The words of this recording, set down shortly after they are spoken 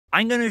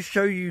I'm going to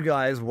show you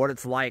guys what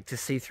it's like to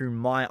see through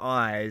my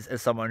eyes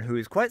as someone who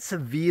is quite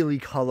severely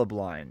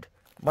colorblind.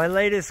 My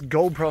latest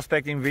gold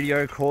prospecting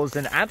video caused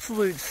an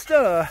absolute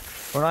stir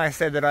when I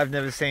said that I've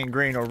never seen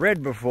green or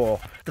red before.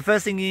 The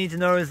first thing you need to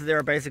know is that there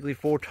are basically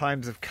 4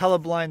 types of color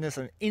blindness,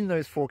 and in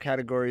those 4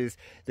 categories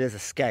there's a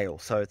scale.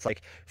 So it's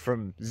like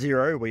from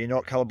 0, where you're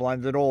not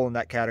colorblind at all in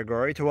that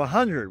category, to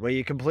 100, where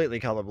you're completely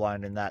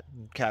colorblind in that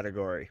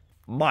category.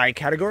 My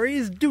category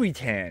is dewy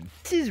tan.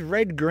 This is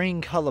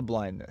red-green color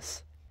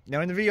blindness. Now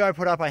in the video I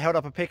put up, I held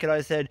up a pick and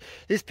I said,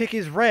 this pick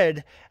is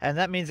red and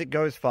that means it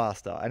goes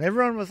faster. And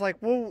everyone was like,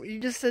 well, you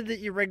just said that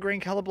you're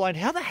red-green colorblind.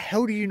 How the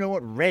hell do you know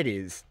what red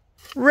is?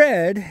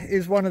 Red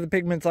is one of the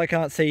pigments I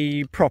can't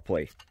see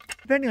properly.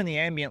 Depending on the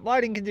ambient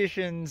lighting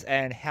conditions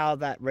and how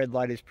that red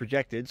light is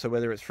projected, so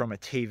whether it's from a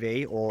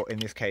TV or in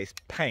this case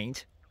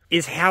paint,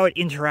 is how it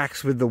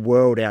interacts with the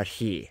world out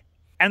here.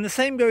 And the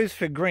same goes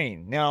for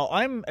green. Now,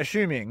 I'm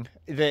assuming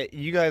that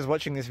you guys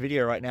watching this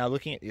video right now,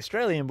 looking at the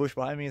Australian bush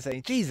behind me and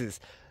saying, Jesus,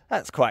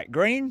 that's quite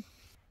green.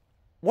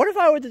 What if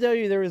I were to tell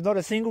you there is not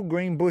a single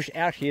green bush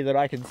out here that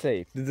I can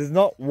see? There's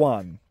not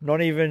one,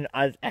 not even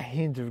a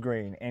hint of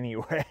green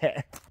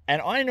anywhere.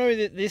 And I know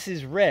that this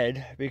is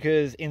red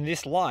because in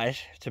this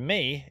light, to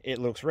me, it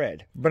looks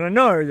red. But I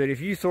know that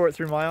if you saw it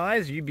through my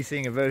eyes, you'd be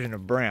seeing a version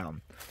of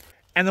brown.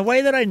 And the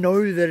way that I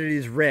know that it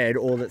is red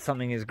or that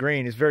something is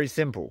green is very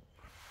simple.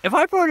 If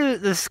I pointed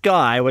at the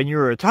sky when you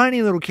were a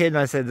tiny little kid and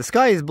I said, the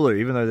sky is blue,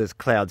 even though there's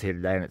clouds here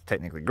today and it's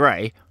technically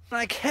grey, and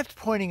I kept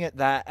pointing at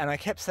that and I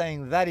kept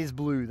saying, that is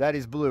blue,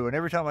 and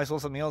every time I saw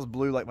something else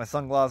blue, like my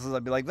sunglasses,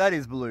 I'd be like, that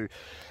is blue.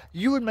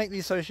 You would make the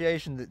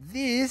association that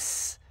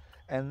this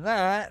and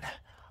that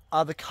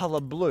are the colour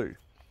blue.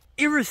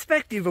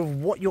 Irrespective of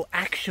what you're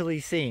actually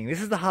seeing.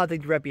 This is the hard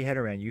thing to wrap your head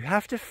around. You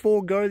have to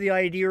forego the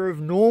idea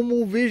of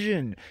normal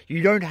vision.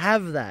 You don't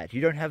have that.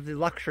 You don't have the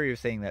luxury of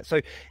seeing that.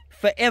 So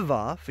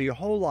forever, for your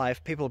whole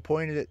life, people have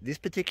pointed at this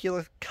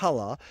particular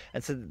colour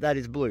and said that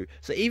is blue.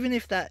 So even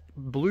if that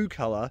blue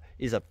colour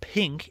is a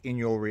pink in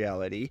your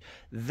reality,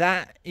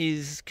 that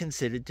is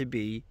considered to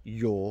be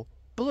your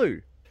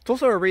blue. It's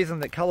also a reason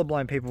that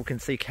colourblind people can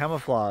see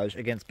camouflage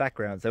against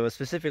backgrounds. They were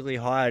specifically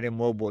hired in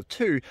World War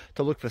II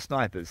to look for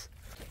snipers.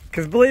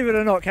 Because believe it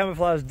or not,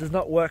 camouflage does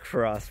not work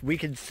for us. We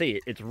can see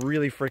it. It's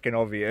really freaking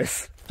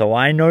obvious. So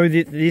I know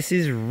that this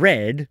is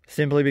red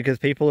simply because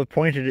people have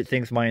pointed at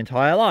things my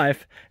entire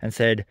life and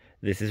said,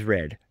 this is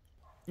red.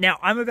 Now,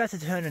 I'm about to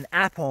turn an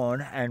app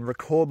on and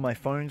record my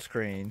phone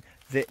screen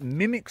that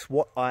mimics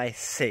what I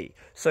see.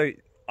 So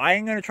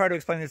I'm going to try to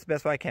explain this the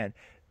best way I can.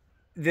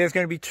 There's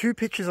going to be 2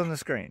 pictures on the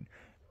screen.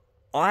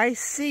 I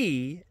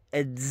see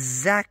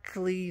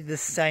exactly the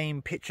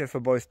same picture for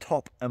both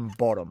top and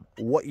bottom.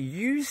 What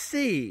you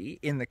see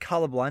in the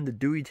colorblind, the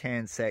dewy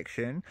tan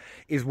section,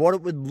 is what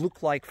it would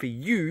look like for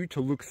you to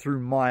look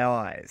through my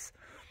eyes.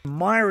 In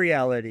my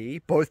reality,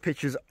 both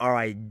pictures are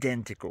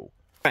identical.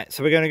 Alright,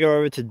 so we're going to go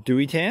over to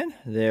dewy tan.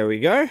 There we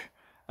go.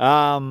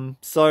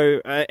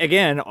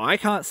 Again, I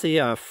can't see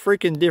a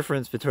freaking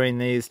difference between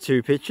these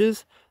 2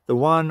 pictures. The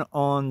one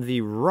on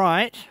the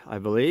right, I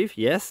believe,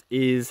 yes,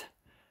 is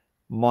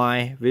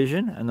my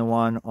vision, and the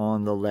one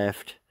on the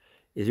left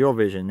is your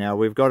vision. Now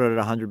we've got it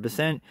at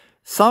 100%.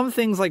 Some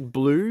things like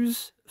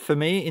blues for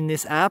me in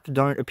this app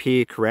don't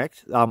appear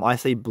correct. I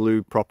see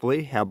blue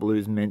properly, how blue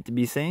is meant to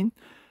be seen,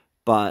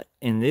 but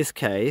in this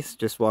case,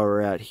 just while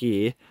we're out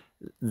here,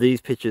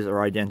 these pictures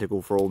are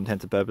identical for all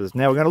intents and purposes.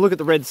 Now we're going to look at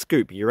the red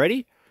scoop. You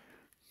ready?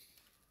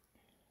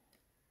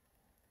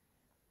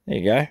 There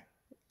you go.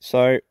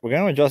 So we're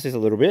going to adjust this a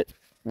little bit,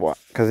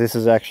 because this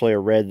is actually a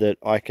red that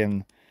I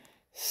can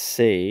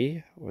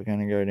see. We're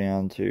going to go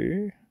down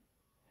to,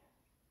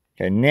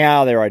 okay,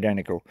 now they're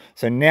identical.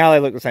 So now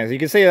they look the same. So you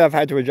can see I've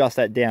had to adjust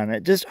that down.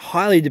 It just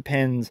highly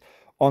depends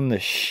on the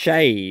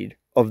shade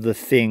of the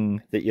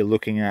thing that you're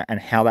looking at and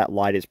how that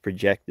light is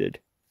projected.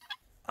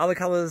 Other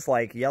colors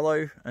like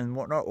yellow and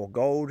whatnot, or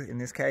gold in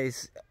this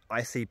case,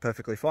 I see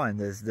perfectly fine.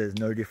 There's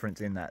no difference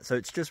in that. So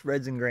it's just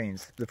reds and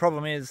greens. The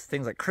problem is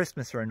things like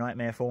Christmas are a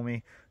nightmare for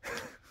me.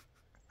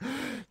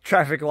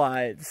 Traffic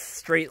lights,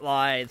 street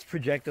lights,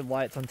 projected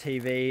lights on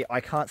TV. I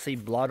can't see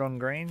blood on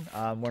green.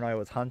 When I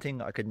was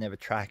hunting, I could never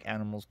track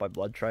animals by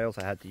blood trails.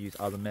 I had to use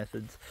other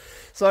methods.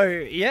 So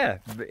yeah,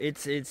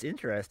 it's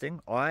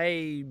interesting.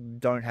 I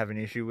don't have an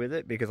issue with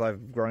it because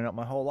I've grown up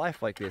my whole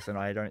life like this, and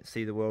I don't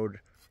see the world.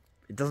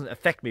 It doesn't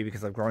affect me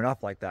because I've grown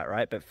up like that,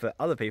 right? But for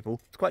other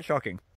people, it's quite shocking.